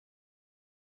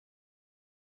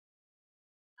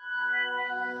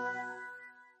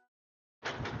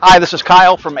Hi, this is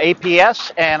Kyle from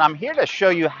APS, and I'm here to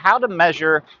show you how to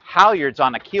measure halyards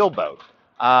on a keelboat.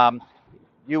 Um,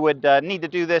 you would need to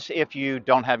do this if you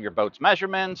don't have your boat's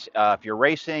measurements, if you're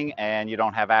racing and you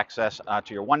don't have access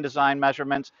to your one design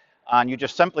measurements, and you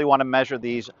just simply want to measure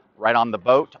these right on the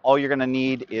boat. All you're going to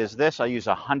need is this. I use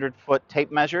a 100-foot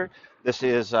tape measure. This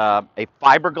is a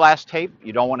fiberglass tape.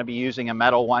 You don't want to be using a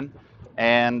metal one.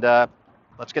 And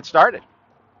let's get started.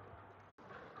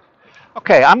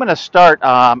 Okay, I'm going to start,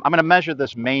 I'm going to measure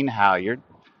this main halyard,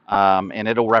 and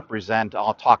it'll represent,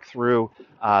 I'll talk through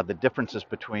the differences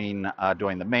between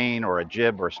doing the main or a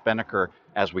jib or a spinnaker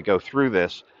as we go through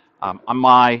this. On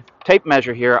my tape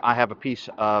measure here, I have a piece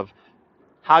of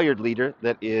halyard leader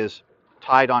that is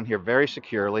tied on here very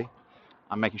securely.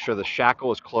 I'm making sure the shackle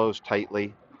is closed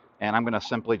tightly, and I'm going to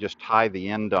simply just tie the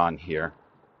end on here,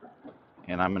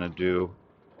 and I'm going to do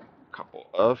a couple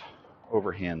of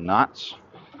overhand knots,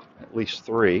 at least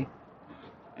 3.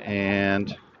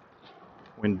 And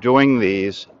when doing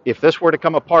these, if this were to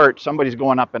come apart, somebody's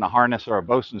going up in a harness or a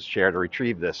bosun's chair to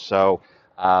retrieve this. So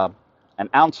an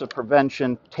ounce of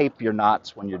prevention, tape your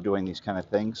knots when you're doing these kind of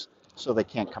things so they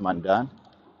can't come undone.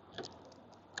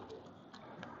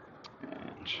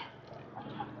 And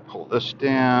pull this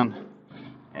down.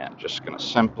 And I'm just going to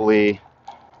simply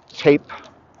tape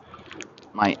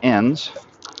my ends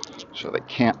so they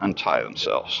can't untie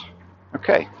themselves.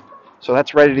 Okay, so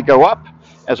that's ready to go up.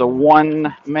 As a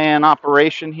one-man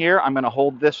operation here, I'm going to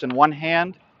hold this in one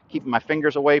hand, keeping my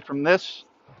fingers away from this,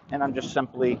 and I'm just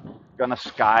simply going to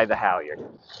sky the halyard.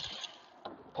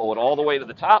 Pull it all the way to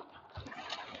the top.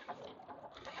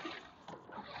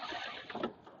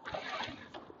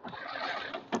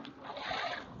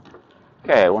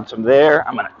 Okay, once I'm there,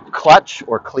 I'm going to clutch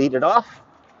or cleat it off.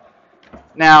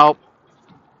 Now,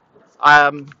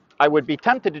 I would be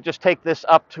tempted to just take this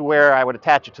up to where I would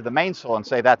attach it to the mainsail and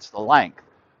say that's the length.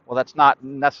 Well, that's not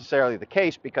necessarily the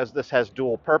case because this has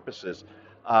dual purposes.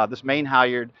 This main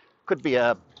halyard could be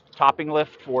a topping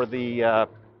lift for the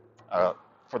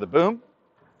boom.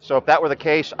 So if that were the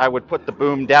case, I would put the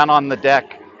boom down on the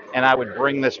deck and I would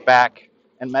bring this back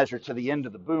and measure to the end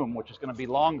of the boom, which is going to be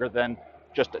longer than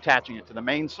just attaching it to the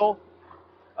mainsail.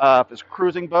 If it's a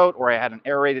cruising boat or I had an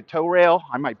aerated tow rail,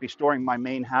 I might be storing my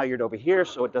main halyard over here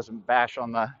so it doesn't bash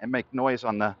on and make noise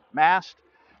on the mast.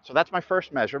 So that's my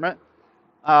first measurement.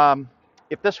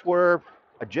 If this were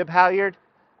a jib halyard,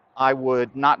 I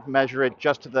would not measure it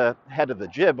just to the head of the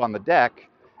jib on the deck.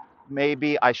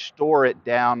 Maybe I store it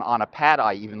down on a pad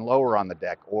eye even lower on the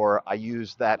deck, or I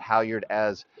use that halyard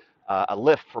as a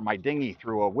lift for my dinghy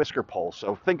through a whisker pole.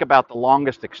 So think about the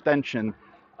longest extension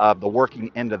of the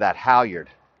working end of that halyard.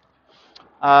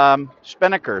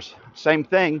 Spinnakers, same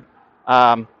thing.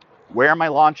 Where am I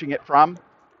launching it from?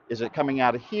 Is it coming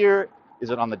out of here? Is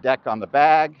it on the deck on the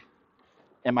bag?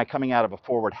 Am I coming out of a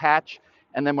forward hatch?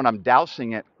 And then when I'm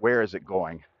dousing it, where is it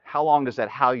going? How long does that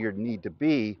halyard need to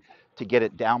be to get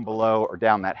it down below or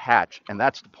down that hatch? And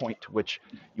that's the point to which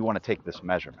you want to take this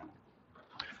measurement.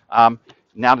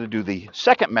 Now to do the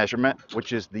second measurement,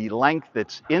 which is the length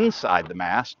that's inside the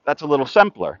mast, that's a little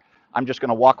simpler. I'm just going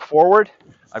to walk forward.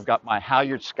 I've got my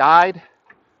halyard skied,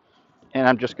 and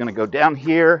I'm just going to go down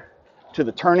here to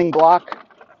the turning block,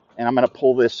 and I'm going to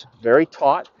pull this very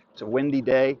taut. It's a windy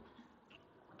day,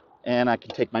 and I can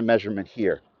take my measurement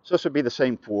here. So this would be the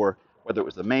same for whether it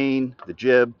was the main, the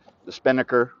jib, the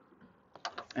spinnaker,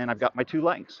 and I've got my 2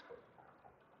 lengths.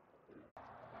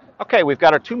 Okay, we've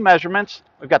got our 2 measurements.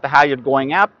 We've got the halyard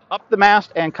going up the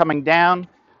mast and coming down,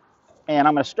 and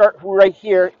I'm going to start right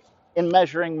here in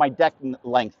measuring my deck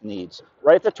length needs.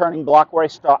 Right at the turning block where I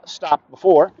stopped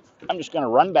before, I'm just going to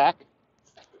run back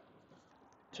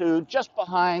to just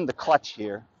behind the clutch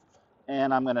here,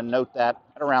 and I'm going to note that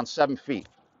at around 7 feet.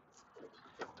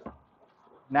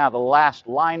 Now the last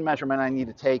line measurement I need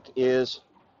to take is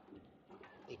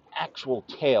the actual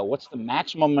tail. What's the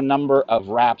maximum number of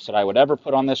wraps that I would ever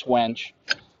put on this winch,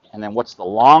 and then what's the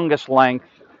longest length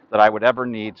that I would ever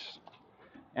need?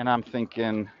 And I'm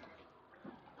thinking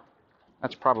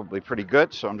that's probably pretty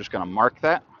good, so I'm just going to mark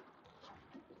that.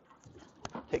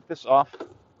 Take this off.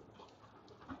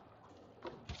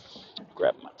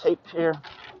 Grab my tape here.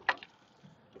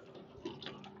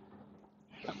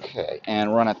 Okay,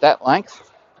 and run at that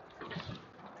length.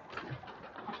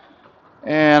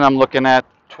 And I'm looking at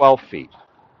 12 feet.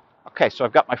 Okay, so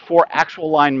I've got my 4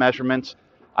 actual line measurements.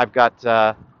 I've got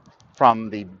from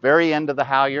the very end of the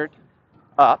halyard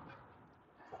up,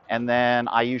 and then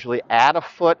I usually add a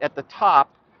foot at the top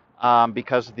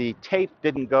because the tape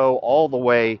didn't go all the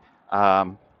way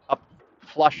up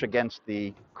flush against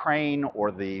the crane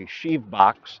or the sheave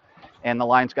box, and the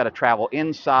line's got to travel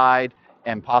inside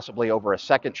and possibly over a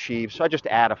second sheave. So I just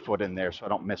add a foot in there so I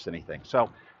don't miss anything. So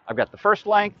I've got the first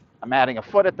length, I'm adding a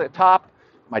foot at the top,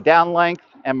 my down length,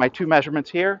 and my 2 measurements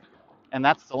here, and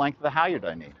that's the length of the halyard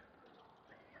I need.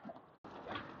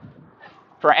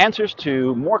 For answers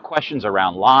to more questions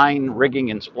around line, rigging,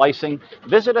 and splicing,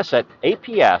 visit us at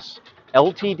apsltd.com.